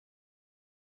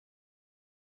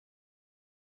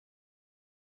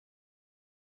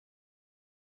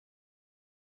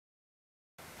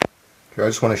Here I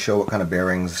just want to show what kind of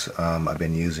bearings I've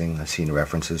been using. I've seen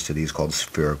references to these called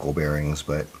spherical bearings,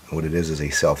 but what it is a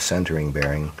self-centering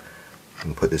bearing. You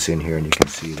can put this in here and you can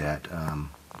see that,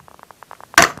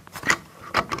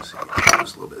 let's see,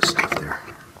 there's a little bit of stuff there,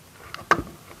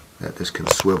 that this can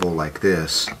swivel like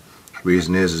this. The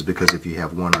reason is because if you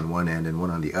have one on one end and one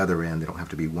on the other end, they don't have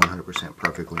to be 100%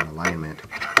 perfectly in alignment.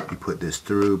 You put this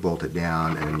through, bolt it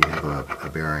down, and then you have a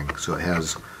bearing. So it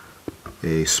has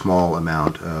a small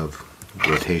amount of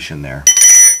rotation there.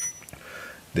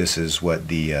 This is what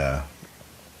the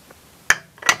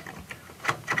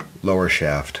lower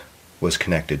shaft was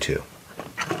connected to.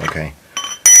 Okay,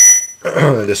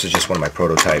 this is just one of my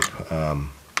prototype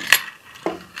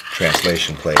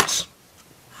translation plates.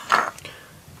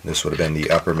 This would have been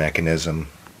the upper mechanism.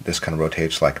 This kind of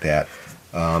rotates like that.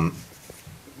 The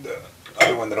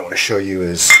other one that I want to show you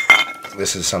is,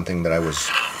 this is something that I was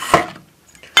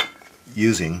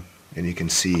using, and you can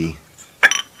see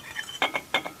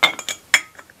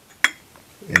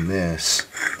in this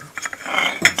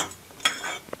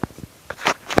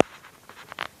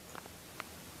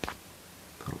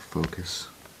little focus.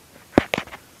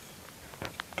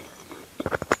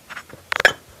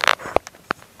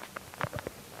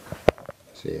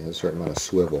 See, it has a certain amount of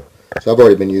swivel. So I've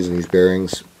already been using these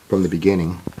bearings from the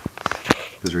beginning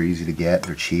because they're easy to get,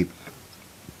 they're cheap,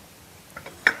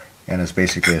 and it's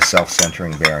basically a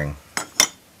self-centering bearing.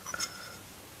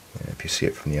 And if you see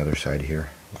it from the other side here,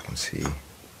 you can see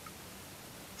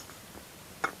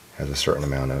has a certain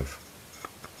amount of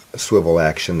swivel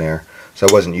action there. So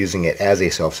I wasn't using it as a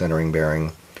self-centering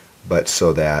bearing, but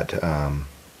so that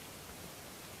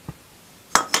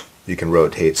you can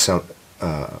rotate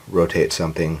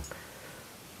something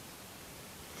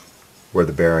where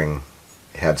the bearing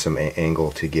had some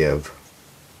angle to give.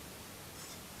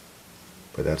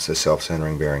 But that's a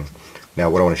self-centering bearing. Now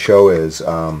what I want to show is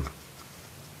one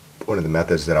of the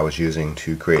methods that I was using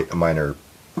to create a minor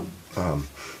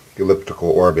elliptical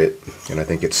orbit, and I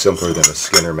think it's simpler than the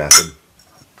Skinner method,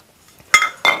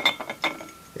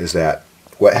 is that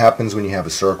what happens when you have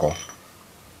a circle,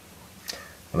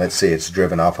 and let's say it's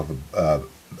driven off of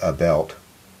a belt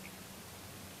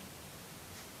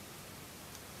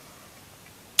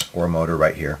or a motor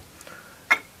right here.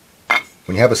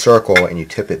 When you have a circle and you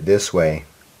tip it this way,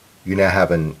 you now have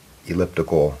an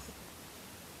elliptical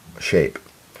shape.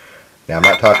 Now I'm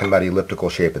not talking about elliptical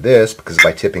shape of this, because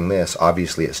by tipping this,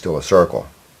 obviously it's still a circle,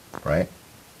 right?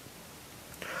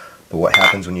 But what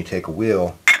happens when you take a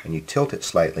wheel and you tilt it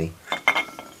slightly,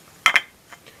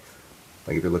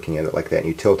 like if you're looking at it like that and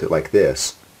you tilt it like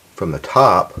this, from the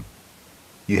top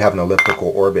you have an elliptical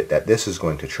orbit that this is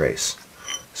going to trace.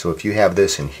 So if you have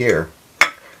this in here,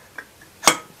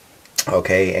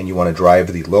 okay, and you want to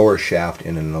drive the lower shaft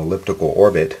in an elliptical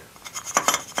orbit,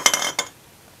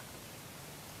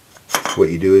 what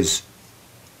you do is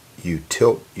you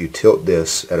tilt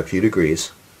this at a few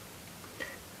degrees,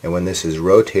 and when this is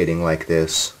rotating like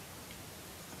this,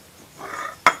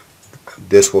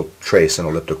 this will trace an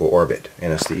elliptical orbit,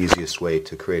 and it's the easiest way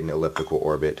to create an elliptical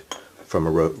orbit from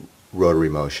a rotary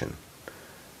motion,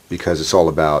 because it's all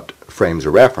about frames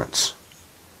of reference.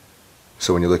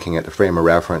 So when you're looking at the frame of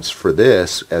reference for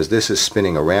this, as this is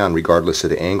spinning around regardless of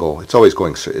the angle, it's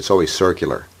always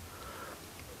circular.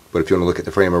 But if you want to look at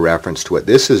the frame of reference to what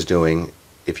this is doing,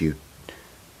 if you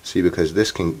see, because this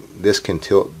can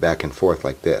tilt back and forth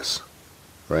like this,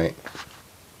 right?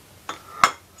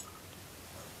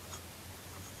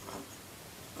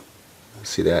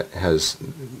 See, that has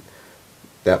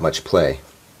that much play.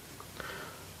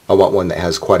 I want one that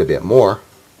has quite a bit more,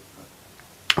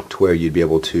 to where you'd be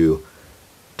able to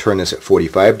turn this at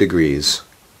 45 degrees.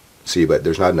 See, but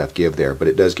there's not enough give there, but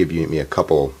it does give me a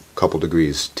couple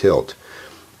degrees tilt.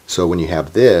 So when you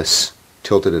have this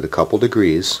tilted at a couple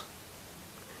degrees,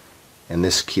 and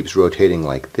this keeps rotating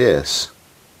like this,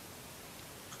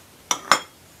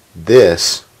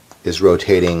 this is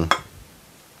rotating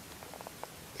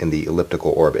in the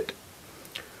elliptical orbit.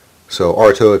 So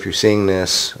Arto, if you're seeing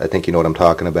this, I think you know what I'm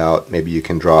talking about. Maybe you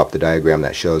can draw up the diagram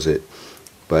that shows it.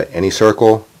 But any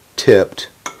circle tipped,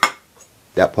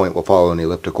 that point will follow an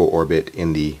elliptical orbit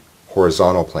in the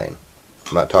horizontal plane.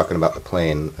 I'm not talking about the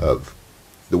plane of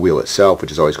the wheel itself,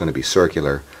 which is always going to be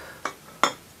circular,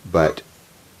 but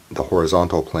the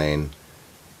horizontal plane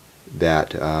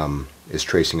that is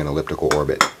tracing an elliptical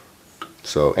orbit.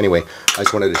 So anyway, I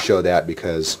just wanted to show that,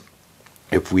 because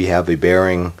if we have a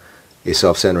bearing, a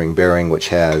self-centering bearing, which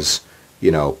has,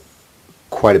 you know,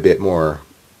 quite a bit more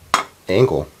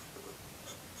angle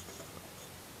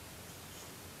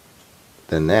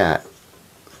than that,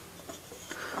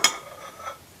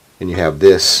 and you have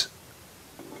this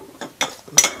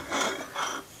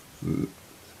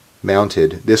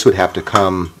mounted, this would have to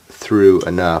come through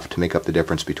enough to make up the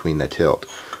difference between the tilt.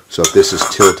 So if this is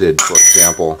tilted, for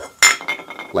example,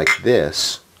 like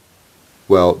this,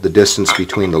 well, the distance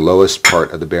between the lowest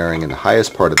part of the bearing and the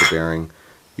highest part of the bearing,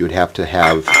 you would have to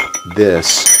have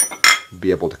this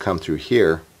be able to come through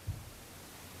here,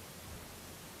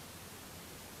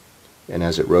 and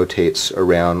as it rotates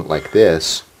around like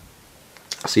this,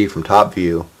 see from top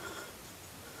view,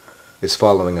 it's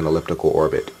following an elliptical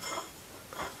orbit.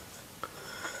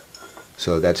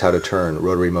 So that's how to turn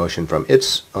rotary motion from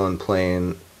its own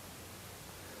plane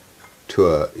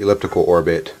to an elliptical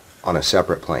orbit on a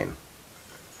separate plane,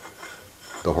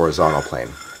 the horizontal plane.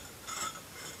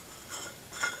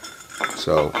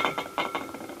 So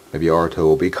maybe Arto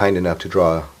will be kind enough to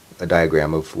draw a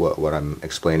diagram of what I'm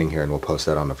explaining here, and we'll post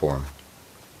that on the forum.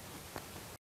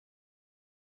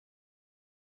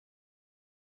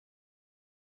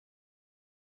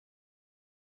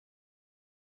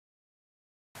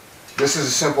 This is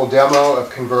a simple demo of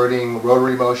converting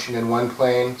rotary motion in one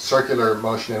plane, circular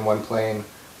motion in one plane,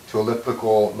 to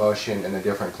elliptical motion in a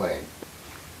different plane.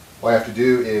 All I have to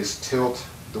do is tilt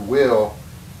the wheel,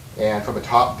 and from a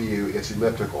top view it's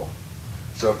elliptical.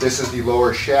 So if this is the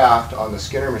lower shaft on the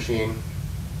Skinner machine,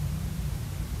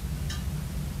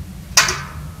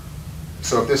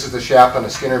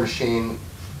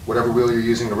 whatever wheel you're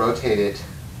using to rotate it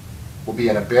will be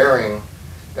in a bearing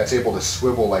that's able to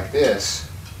swivel like this,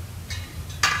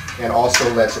 and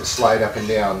also lets it slide up and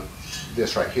down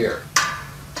this right here.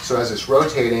 So as it's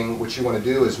rotating, what you want to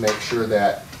do is make sure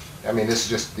that, this is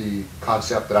just the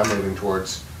concept that I'm moving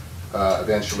towards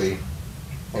eventually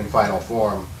in final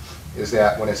form, is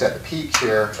that when it's at the peak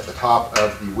here, at the top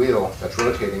of the wheel that's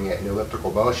rotating it in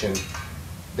elliptical motion,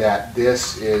 that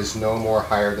this is no more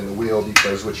higher than the wheel,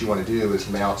 because what you want to do is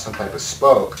mount some type of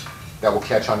spoke that will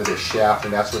catch onto this shaft,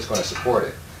 and that's what's going to support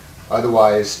it.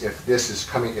 Otherwise, if this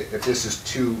is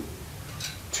too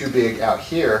big out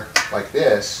here, like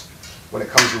this, when it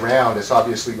comes around, it's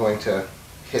obviously going to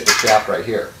hit the shaft right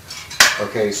here.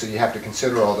 Okay, so you have to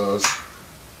consider all those.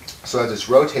 So as it's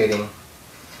rotating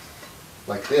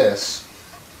like this,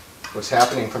 what's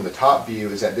happening from the top view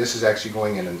is that this is actually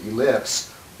going in an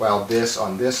ellipse, while this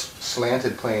on this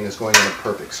slanted plane is going in a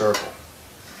perfect circle.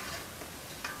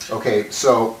 Okay,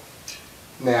 so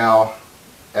now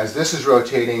as this is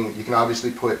rotating, you can obviously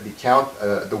put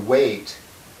the weight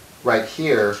right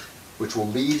here, which will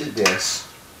lead this.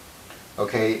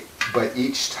 Okay, but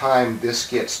each time this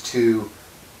gets to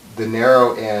the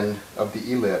narrow end of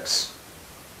the ellipse,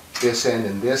 this end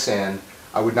and this end,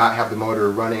 I would not have the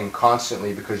motor running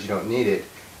constantly because you don't need it.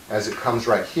 As it comes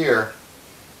right here,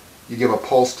 you give a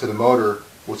pulse to the motor,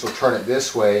 which will turn it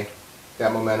this way.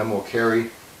 That momentum will carry,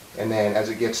 and then as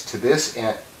it gets to this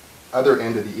other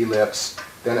end of the ellipse,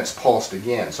 then it's pulsed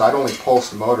again. So I'd only pulse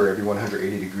the motor every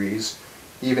 180 degrees.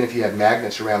 Even if you had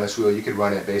magnets around this wheel, you could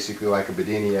run it basically like a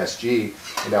Bedini SG,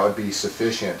 and that would be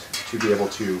sufficient to be able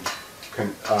to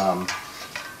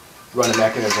run a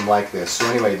mechanism like this. So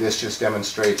anyway, this just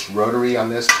demonstrates rotary on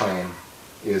this plane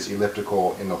is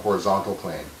elliptical in the horizontal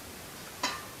plane.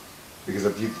 Because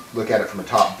if you look at it from a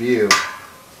top view,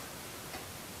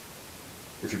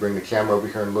 if you bring the camera over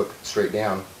here and look straight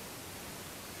down,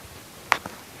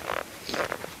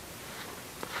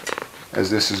 as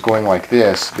this is going like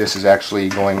this is actually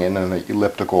going in an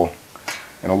elliptical,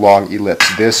 in a long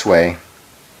ellipse this way,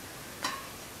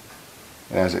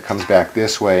 and as it comes back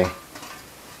this way,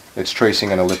 it's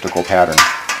tracing an elliptical pattern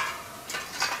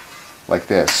like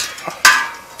this.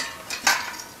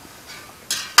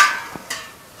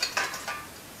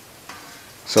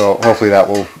 So hopefully that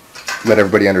will let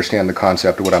everybody understand the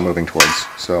concept of what I'm moving towards.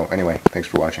 So anyway, thanks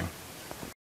for watching.